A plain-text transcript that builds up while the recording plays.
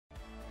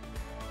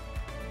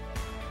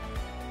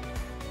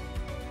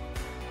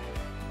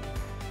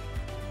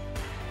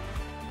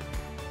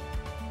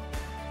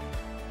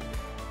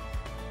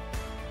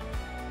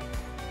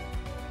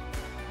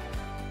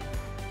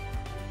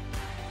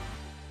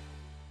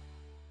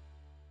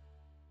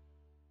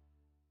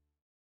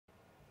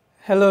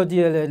Hello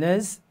dear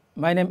learners,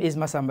 my name is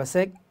Masamba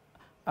Sek.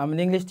 I'm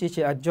an English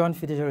teacher at John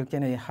Fitzgerald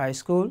Kennedy High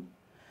School.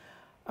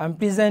 I'm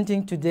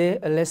presenting today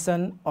a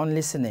lesson on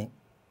listening,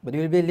 but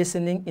we'll be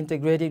listening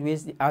integrated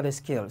with the other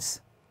skills.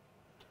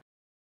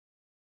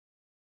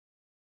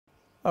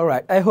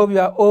 Alright, I hope you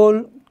are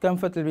all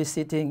comfortably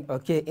sitting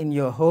in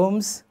your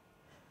homes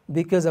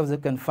because of the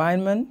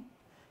confinement.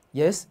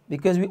 Yes,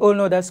 because we all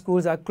know that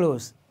schools are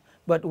closed.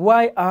 But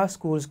why are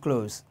schools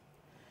closed?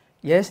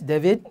 Yes,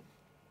 David?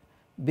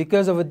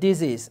 Because of a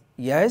disease.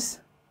 Yes.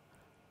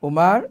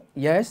 Omar?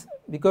 Yes.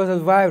 Because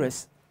of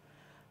virus.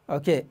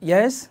 Okay.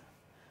 Yes.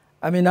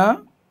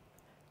 Amina?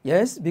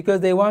 Yes. Because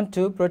they want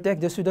to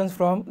protect the students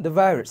from the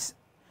virus.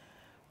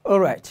 All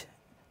right.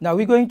 Now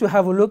we're going to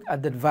have a look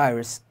at that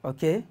virus,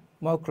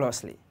 more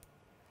closely.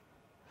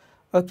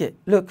 Okay,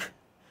 look.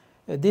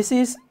 This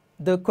is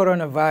the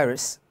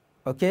coronavirus,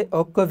 or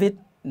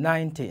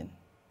COVID-19.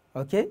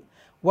 Okay.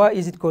 Why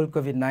is it called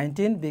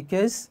COVID-19?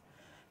 Because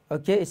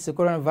it's a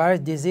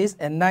coronavirus disease,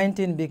 and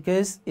 19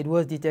 because it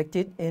was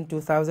detected in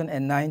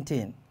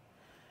 2019.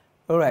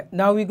 All right,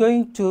 now we're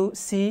going to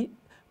see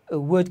a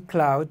word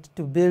cloud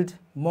to build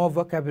more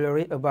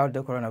vocabulary about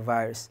the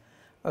coronavirus.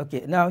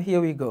 Okay, now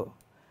here we go.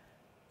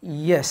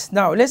 Yes,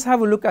 now let's have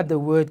a look at the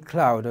word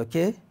cloud,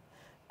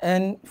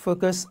 and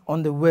focus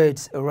on the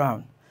words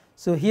around.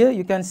 So here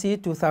you can see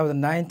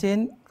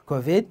 2019,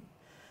 COVID,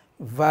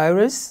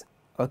 virus,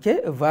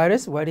 a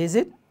virus, what is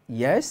it?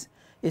 Yes.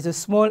 It's a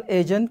small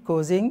agent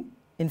causing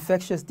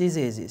infectious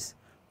diseases.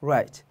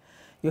 Right.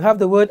 You have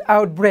the word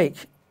outbreak.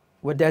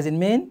 What does it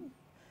mean?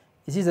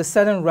 This is a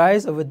sudden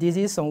rise of a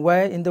disease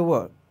somewhere in the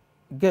world.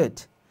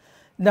 Good.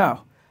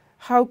 Now,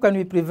 how can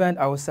we prevent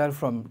ourselves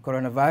from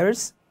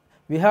coronavirus?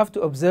 We have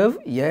to observe,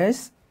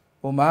 yes,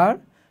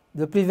 Omar,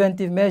 the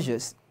preventive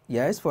measures.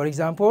 Yes, for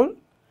example,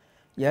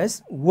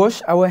 yes,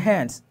 wash our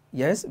hands.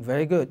 Yes,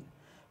 very good.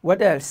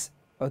 What else?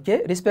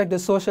 Respect the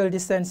social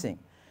distancing.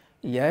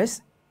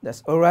 Yes.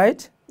 That's all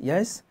right.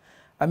 Yes.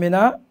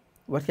 Amina,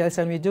 what else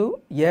can we do?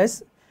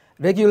 Yes.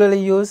 Regularly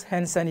use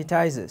hand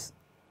sanitizers.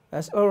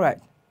 That's all right.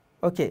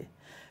 Okay.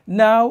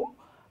 Now,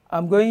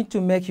 I'm going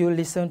to make you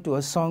listen to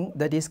a song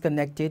that is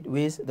connected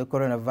with the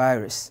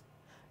coronavirus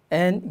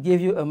and give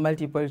you a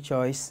multiple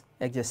choice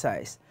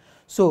exercise.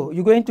 So,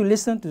 you're going to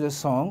listen to the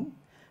song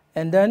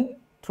and then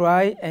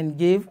try and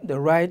give the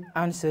right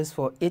answers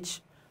for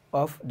each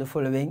of the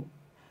following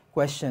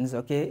questions,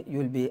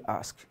 you'll be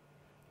asked.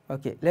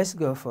 Okay, let's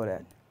go for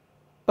that.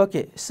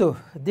 Okay, so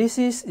this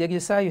is the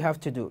exercise you have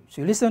to do.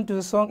 So you listen to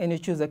the song and you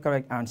choose the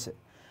correct answer.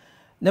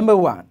 Number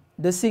 1,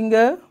 the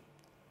singer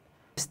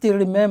still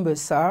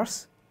remembers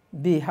SARS.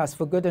 B, has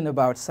forgotten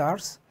about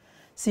SARS.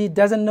 C,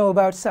 doesn't know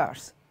about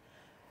SARS.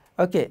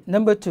 Okay,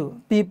 number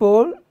 2,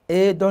 people,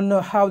 A, don't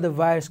know how the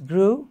virus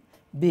grew.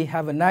 B,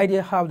 have an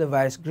idea how the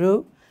virus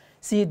grew.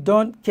 C,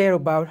 don't care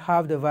about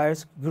how the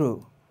virus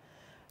grew.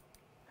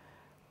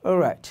 All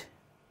right,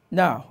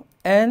 now,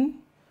 and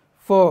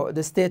for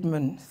the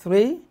statement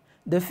 3,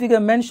 the figure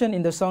mentioned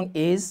in the song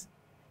is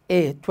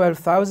A,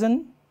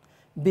 12,000,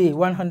 B,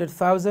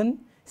 100,000,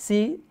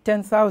 C,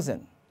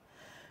 10,000.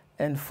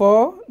 And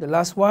for the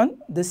last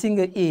one, the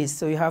singer is,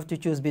 so you have to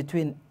choose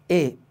between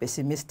A,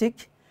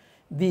 pessimistic,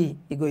 B,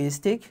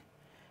 egoistic,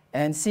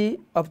 and C,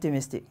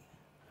 optimistic.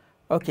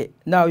 Okay,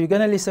 now you're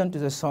going to listen to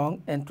the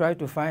song and try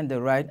to find the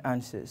right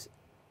answers.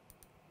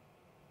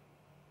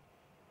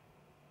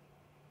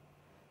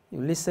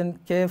 You listen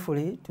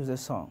carefully to the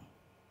song.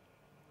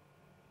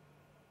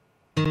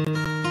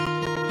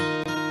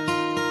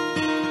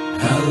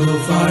 Hello,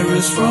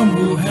 virus from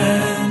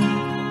Wuhan.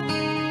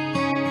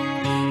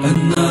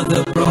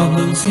 Another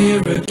problem's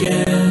here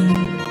again.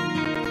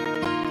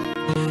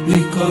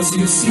 Because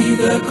you see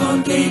the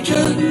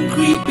contagion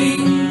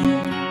creeping,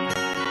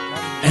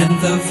 and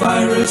the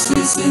virus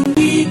is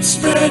indeed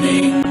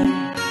spreading.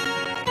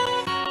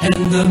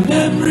 And the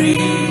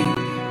memory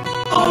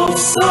of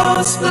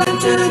SARS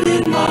planted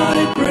in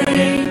my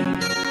brain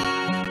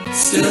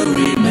still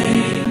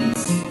remains.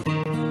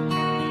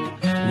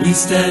 We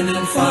stand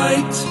and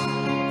fight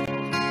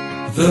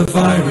the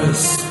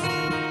virus.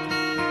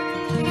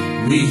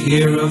 We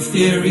hear of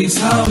theories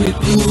how it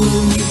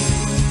grew.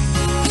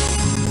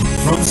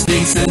 From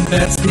snakes and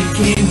bats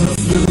became a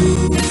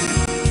flu,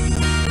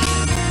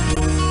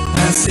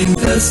 passing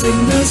the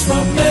sickness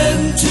from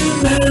man to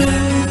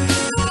man.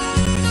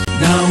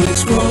 Now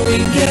it's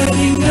growing,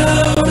 getting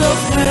out of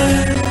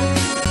hand.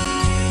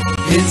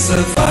 It's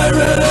a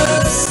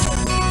virus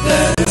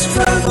that has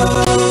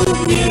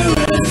traveled near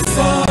and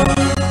far.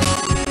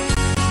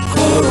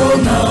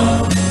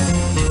 Corona,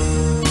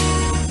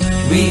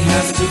 we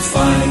have to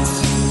fight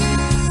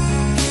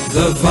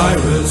the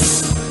virus.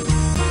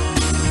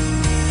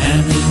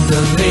 And in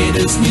the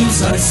latest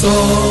news I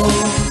saw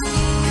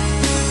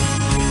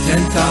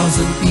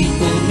 10,000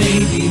 people,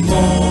 maybe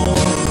more.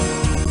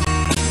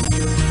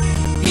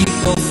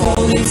 People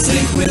falling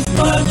sick with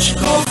much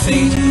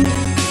coughing.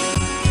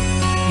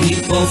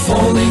 People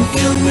falling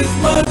ill with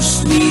much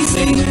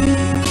sneezing.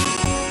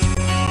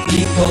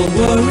 People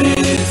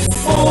worried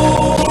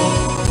for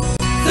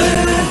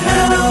their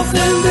health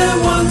and their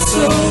once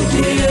so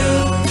dear,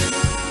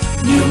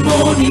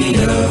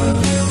 pneumonia.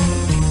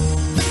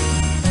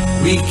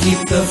 We keep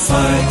the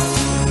fight,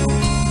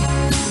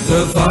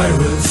 the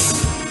virus.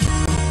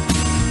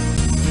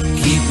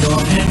 Keep your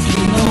hand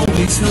clean,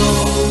 always know.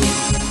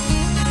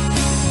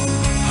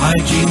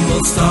 Hygiene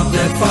will stop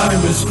that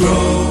virus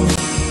grow.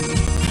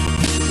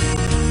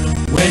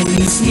 When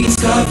you sneeze,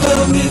 cover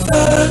with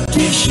a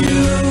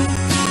tissue.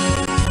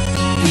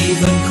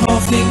 Even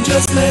coughing,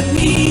 just let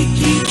me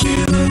teach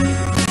you.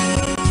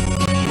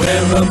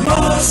 Wear a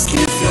mask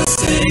if you're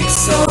sick,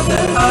 so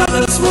that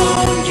others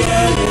won't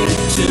get it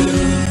too.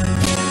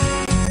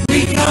 We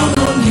count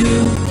on you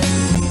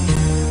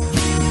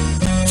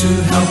to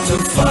help to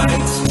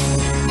fight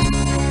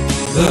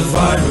the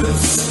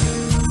virus.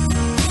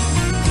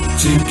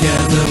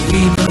 Together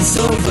we must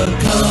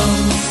overcome.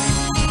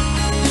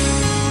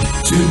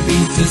 To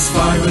beat this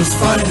virus,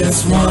 fight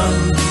as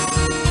one.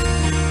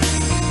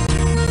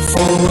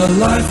 For a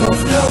life of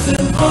health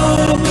and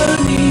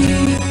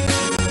harmony.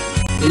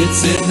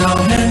 It's in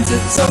our hands,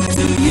 it's up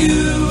to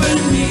you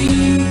and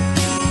me.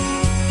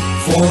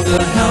 For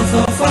the health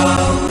of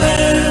our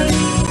land,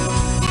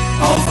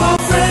 of our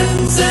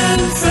friends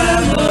and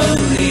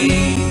family,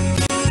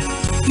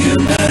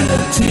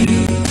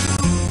 humanity.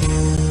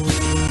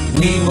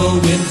 We will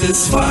win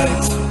this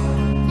fight,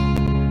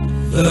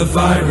 the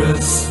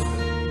virus.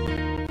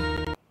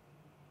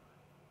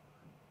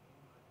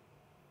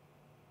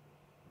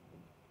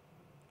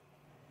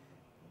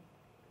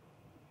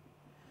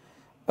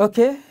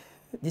 Okay,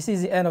 this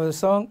is the end of the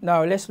song.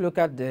 Now let's look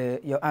at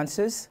your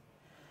answers.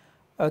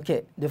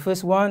 Okay, the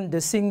first one, the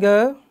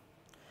singer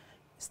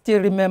still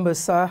remembers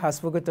SARS, has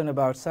forgotten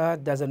about SARS,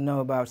 doesn't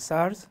know about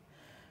SARS.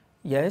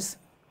 Yes.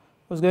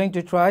 Who's going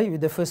to try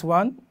with the first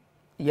one?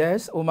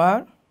 Yes,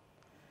 Omar?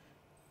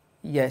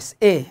 Yes,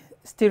 A,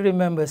 still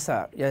remembers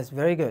SARS. Yes,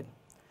 very good.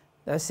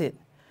 That's it.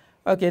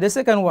 Okay, the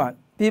second one,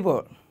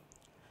 people.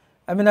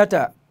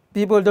 Aminata,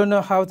 people don't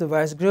know how the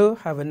virus grew,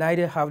 have an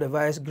idea how the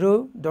virus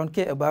grew, don't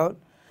care about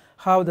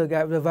how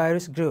the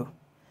virus grew.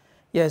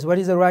 Yes, what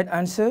is the right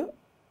answer?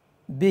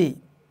 B,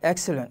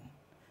 excellent.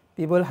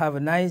 People have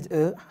an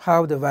idea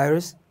how the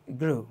virus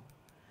grew.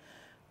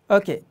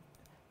 Okay,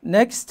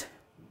 next.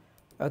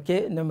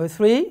 Okay, number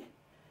 3.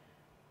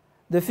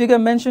 The figure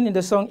mentioned in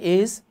the song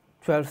is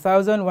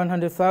 12,000,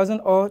 100,000,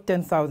 or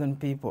 10,000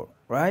 people,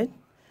 right?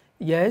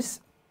 Yes,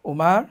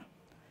 Omar,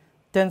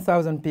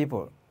 10,000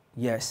 people.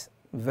 Yes,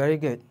 very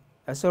good.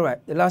 That's all right.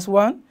 The last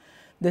one,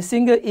 the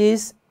singer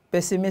is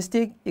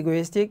pessimistic,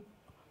 egoistic,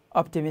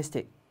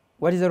 optimistic.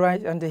 What is the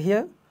right answer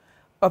here?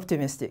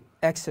 Optimistic.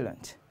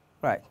 Excellent.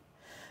 Right.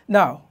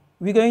 Now,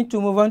 we're going to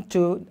move on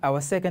to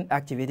our second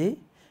activity.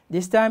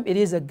 This time it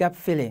is a gap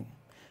filling.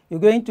 You're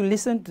going to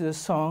listen to the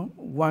song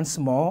once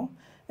more,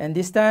 and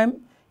this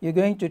time you're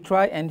going to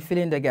try and fill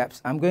in the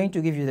gaps. I'm going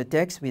to give you the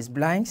text with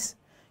blanks.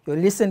 You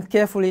listen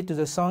carefully to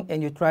the song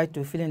and you try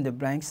to fill in the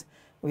blanks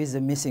with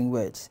the missing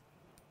words.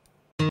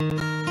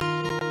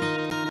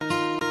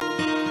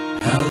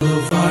 Hello,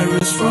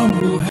 virus from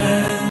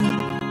Wuhan.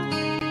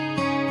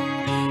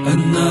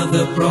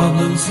 Another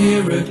problem's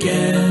here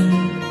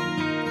again.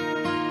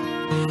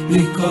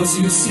 Because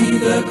you see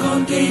the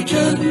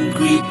contagion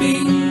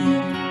creeping,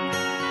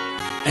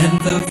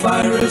 and the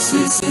virus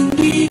is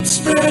indeed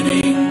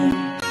spreading.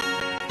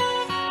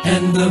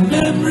 And the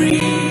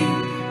memory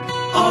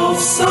of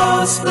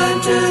SARS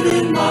planted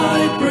in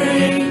my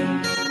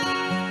brain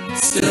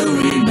still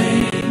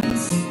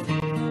remains.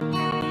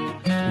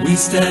 We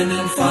stand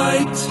and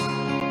fight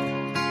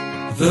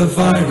the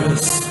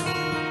virus.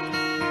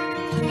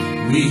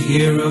 We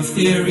hear of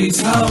theories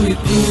how it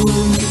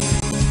grew.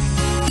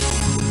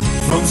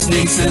 From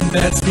snakes and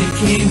bats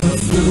became a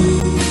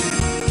flu,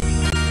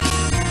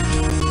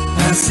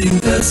 passing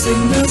the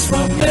sickness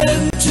from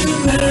man to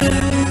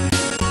man.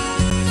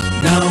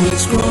 Now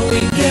it's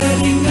growing,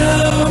 getting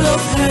out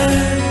of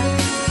hand.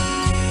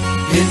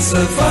 It's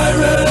a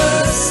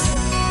virus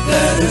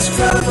that has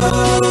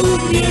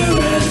traveled near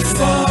and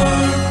far.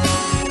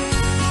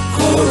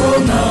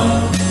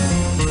 Corona,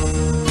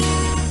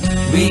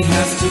 we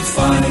have to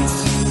fight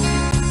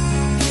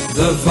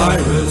the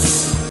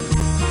virus.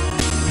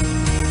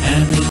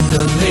 And in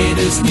the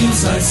latest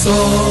news I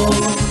saw,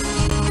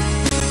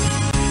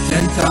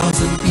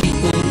 10,000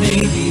 people,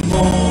 maybe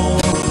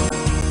more.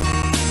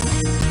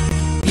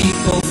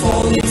 People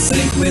falling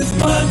sick with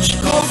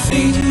much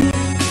coughing.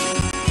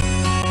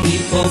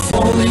 People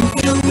falling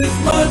ill with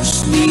much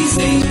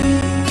sneezing.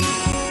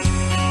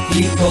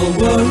 People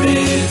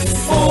worried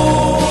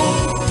for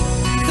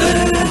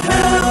their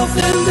health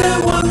and their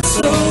one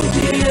so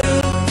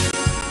dear,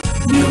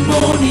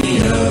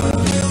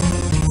 pneumonia.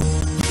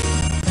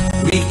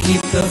 We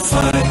keep the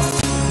fight,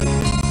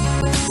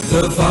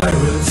 the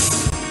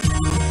virus.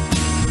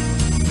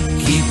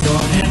 Keep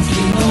your hands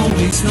clean,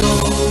 always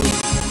know.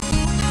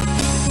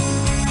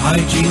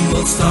 Hygiene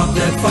will stop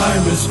that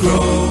virus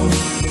grow.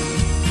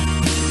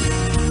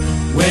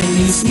 When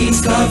you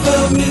sneeze,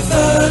 cover with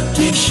a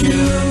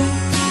tissue.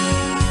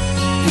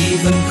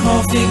 Even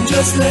coughing,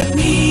 just let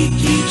me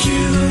teach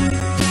you.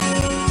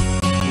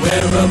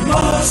 Wear a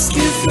mask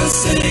if you're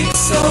sick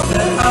so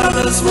that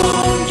others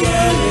won't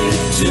get it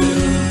too.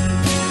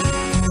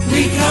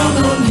 We count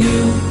on you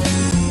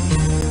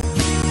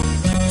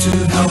to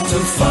help to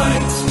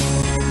fight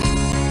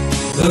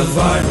the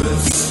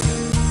virus.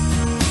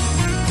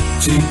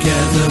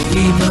 Together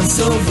we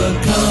must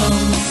overcome.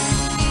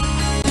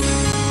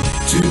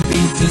 To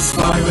beat this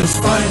virus,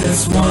 fight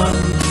as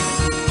one.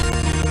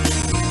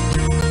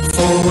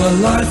 For a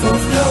life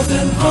of health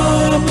and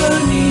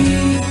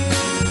harmony.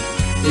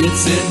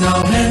 It's in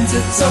our hands,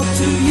 it's up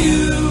to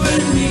you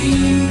and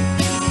me.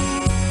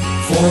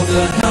 For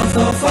the health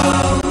of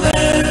our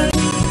land,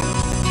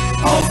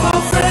 of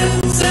our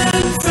friends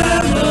and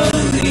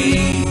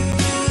family,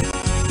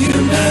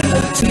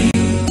 humanity.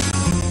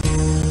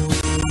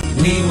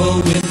 We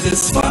will win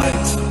this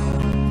fight,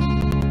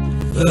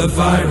 the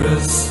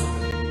virus.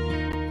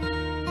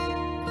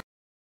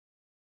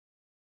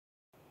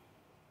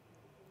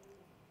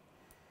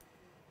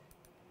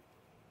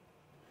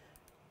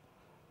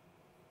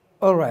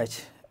 All right,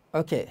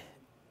 okay.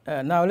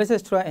 Now let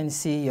us try and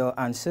see your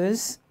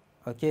answers,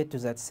 okay, to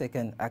that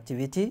second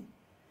activity.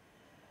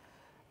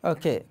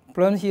 Okay,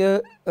 problem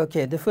here,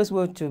 okay, the first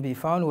word to be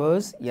found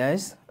was,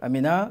 yes,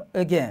 Amina,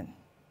 again.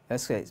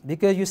 That's right,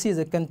 because you see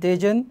the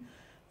contagion,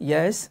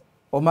 yes,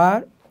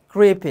 Omar,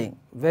 creeping,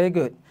 very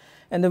good.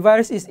 And the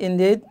virus is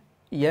indeed,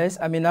 yes,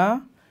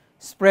 Amina,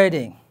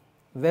 spreading,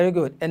 very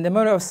good. And the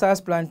memory of SARS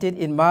planted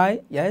in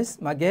my,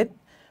 yes, Maget,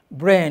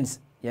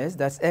 brains, yes,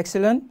 that's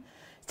excellent.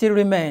 Still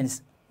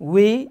remains.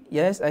 We,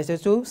 yes, I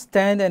said to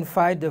stand and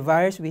fight the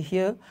virus. We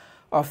hear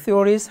of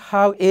theories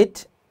how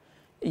it,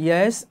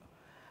 yes,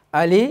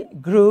 Ali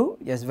grew,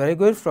 yes, very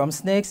good, from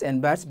snakes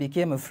and bats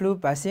became a flu,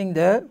 passing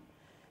the,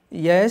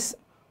 yes,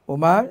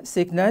 Omar,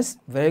 sickness,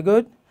 very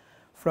good,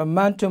 from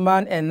man to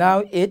man, and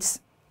now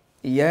it's,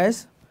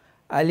 yes,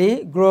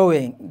 Ali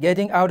growing,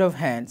 getting out of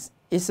hands.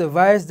 It's a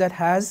virus that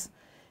has,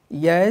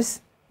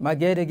 yes,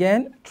 Maget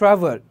again,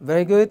 travel,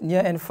 very good,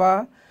 near and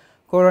far.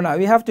 Corona.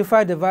 We have to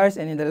fight the virus,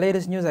 and in the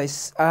latest news,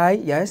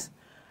 yes,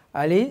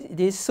 Ali, it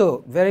is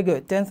so. Very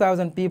good.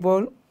 10,000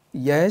 people,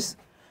 yes.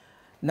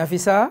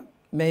 Nafisa,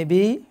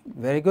 maybe,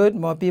 very good.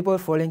 More people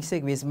falling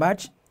sick with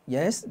much,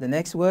 yes. The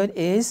next word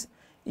is,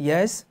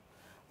 yes.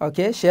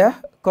 Okay, Sheikh,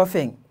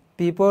 coughing.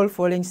 People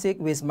falling sick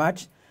with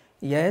much,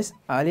 yes.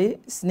 Ali,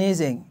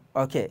 sneezing.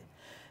 Okay.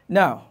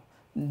 Now,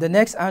 the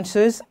next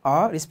answers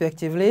are,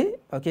 respectively,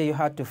 okay, you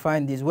had to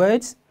find these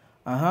words.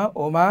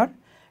 Omar,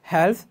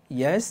 health,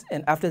 yes,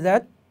 and after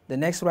that, the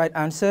next right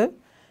answer,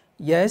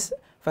 yes,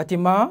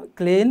 Fatima,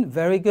 clean,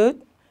 very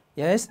good,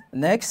 yes,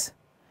 next,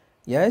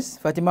 yes,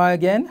 Fatima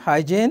again,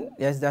 hygiene,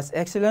 yes, that's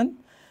excellent.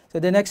 So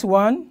the next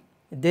one,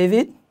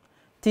 David,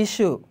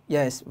 tissue,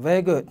 yes,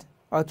 very good,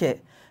 okay.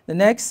 The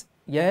next,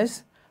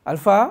 yes,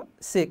 Alpha,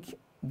 sick,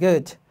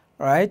 good,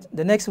 all right.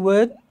 The next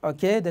word,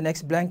 okay, the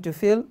next blank to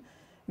fill,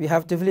 we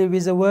have to fill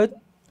with the word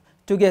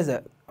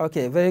together,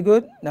 okay, very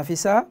good,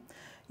 Nafisa,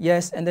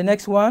 yes, and the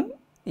next one,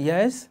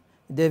 yes,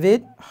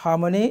 David,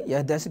 harmony,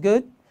 yes, that's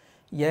good.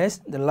 Yes,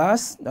 the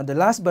last, not the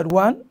last but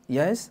one,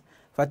 yes.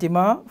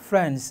 Fatima,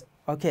 friends,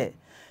 okay.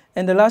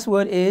 And the last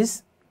word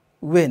is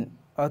win,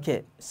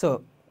 okay.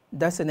 So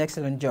that's an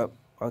excellent job,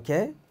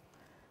 okay.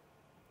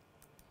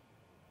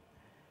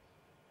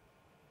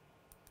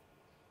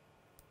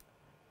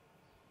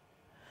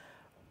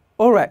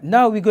 All right,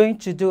 now we're going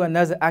to do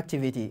another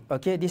activity,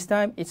 okay. This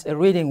time it's a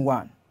reading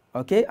one,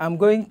 okay. I'm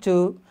going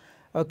to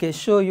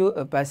show you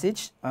a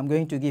passage. I'm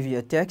going to give you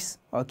a text,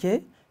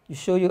 okay? You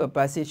show you a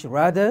passage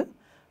rather,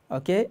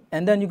 okay?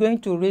 And then you're going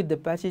to read the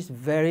passage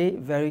very,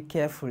 very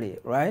carefully,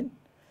 right?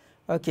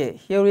 Okay,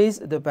 here is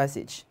the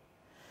passage.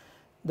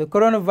 The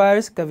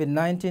coronavirus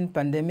COVID-19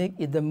 pandemic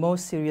is the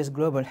most serious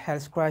global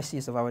health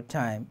crisis of our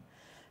time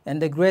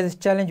and the greatest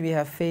challenge we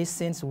have faced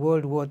since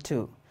World War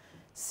II.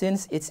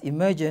 Since its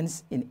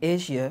emergence in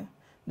Asia,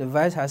 the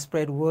virus has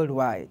spread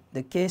worldwide.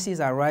 The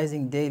cases are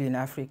rising daily in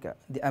Africa,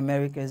 the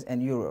Americas,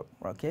 and Europe,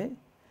 okay?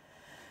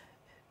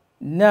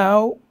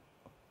 Now,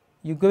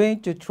 you're going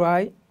to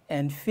try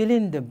and fill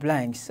in the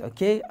blanks,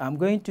 okay? I'm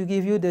going to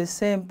give you the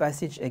same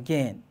passage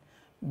again,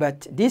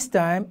 but this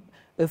time,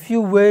 a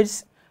few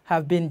words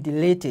have been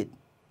deleted.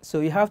 So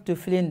you have to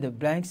fill in the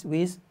blanks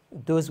with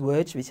those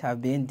words which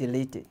have been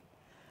deleted.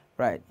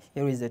 Right,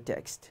 here is the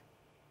text.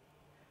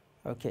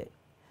 Okay,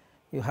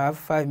 you have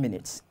 5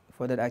 minutes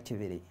for that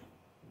activity.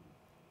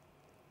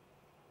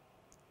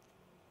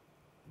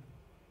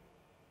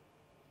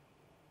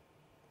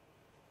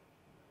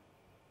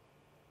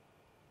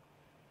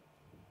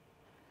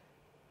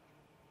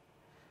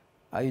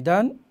 Are you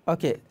done?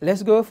 Okay,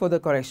 let's go for the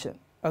correction.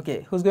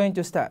 Okay, who's going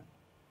to start?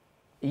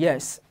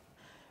 Yes,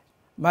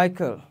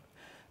 Michael.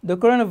 The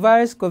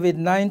coronavirus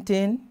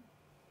COVID-19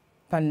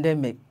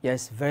 pandemic,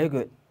 yes, very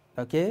good.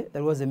 Okay,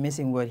 there was a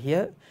missing word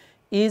here.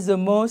 Is the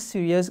most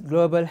serious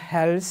global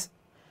health,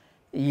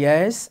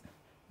 yes,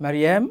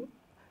 Mariam,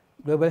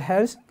 global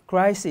health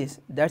crisis,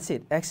 that's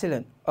it,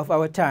 excellent, of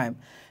our time.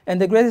 And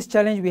the greatest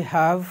challenge we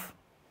have,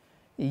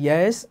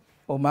 yes,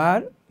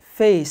 Omar,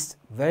 faced,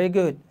 very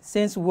good,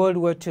 since World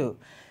War II.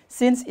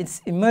 since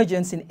its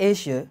emergence in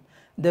Asia,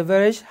 the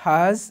virus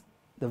has,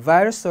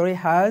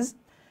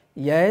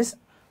 yes,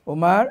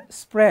 Omar,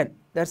 spread.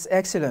 That's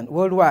excellent,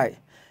 worldwide.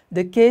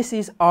 The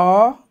cases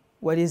are,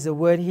 what is the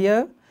word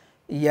here?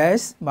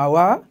 Yes,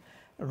 Mawa,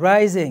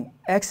 rising,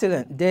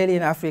 excellent, daily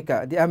in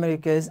Africa, the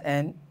Americas,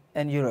 and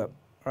Europe,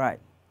 right.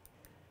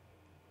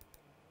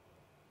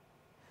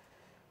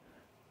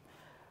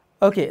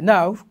 Okay,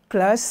 now,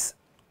 class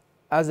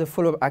as a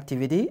follow-up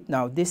activity.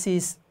 Now, this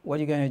is what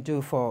you're going to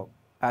do for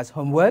as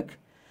homework.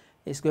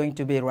 It's going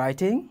to be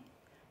writing,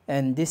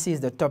 and this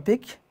is the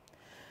topic.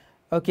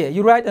 Okay,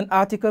 you write an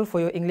article for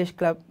your English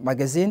Club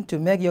magazine to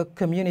make your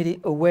community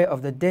aware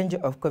of the danger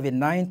of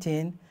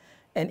COVID-19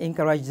 and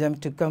encourage them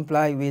to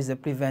comply with the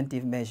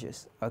preventive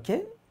measures.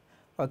 Okay?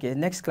 Okay,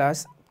 next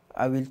class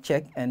I will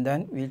check and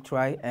then we'll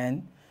try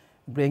and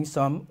bring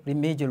some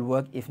remedial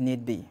work if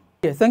need be.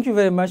 Okay, thank you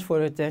very much for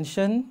your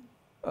attention.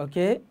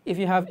 Okay, if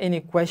you have any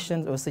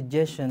questions or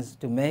suggestions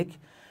to make,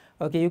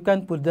 okay, you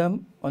can put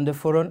them on the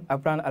forum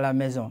Apprendre à la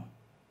maison.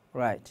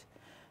 Right.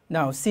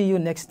 Now, see you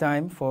next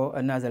time for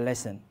another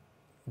lesson.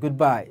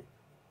 Goodbye.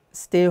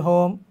 Stay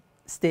home,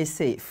 stay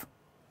safe.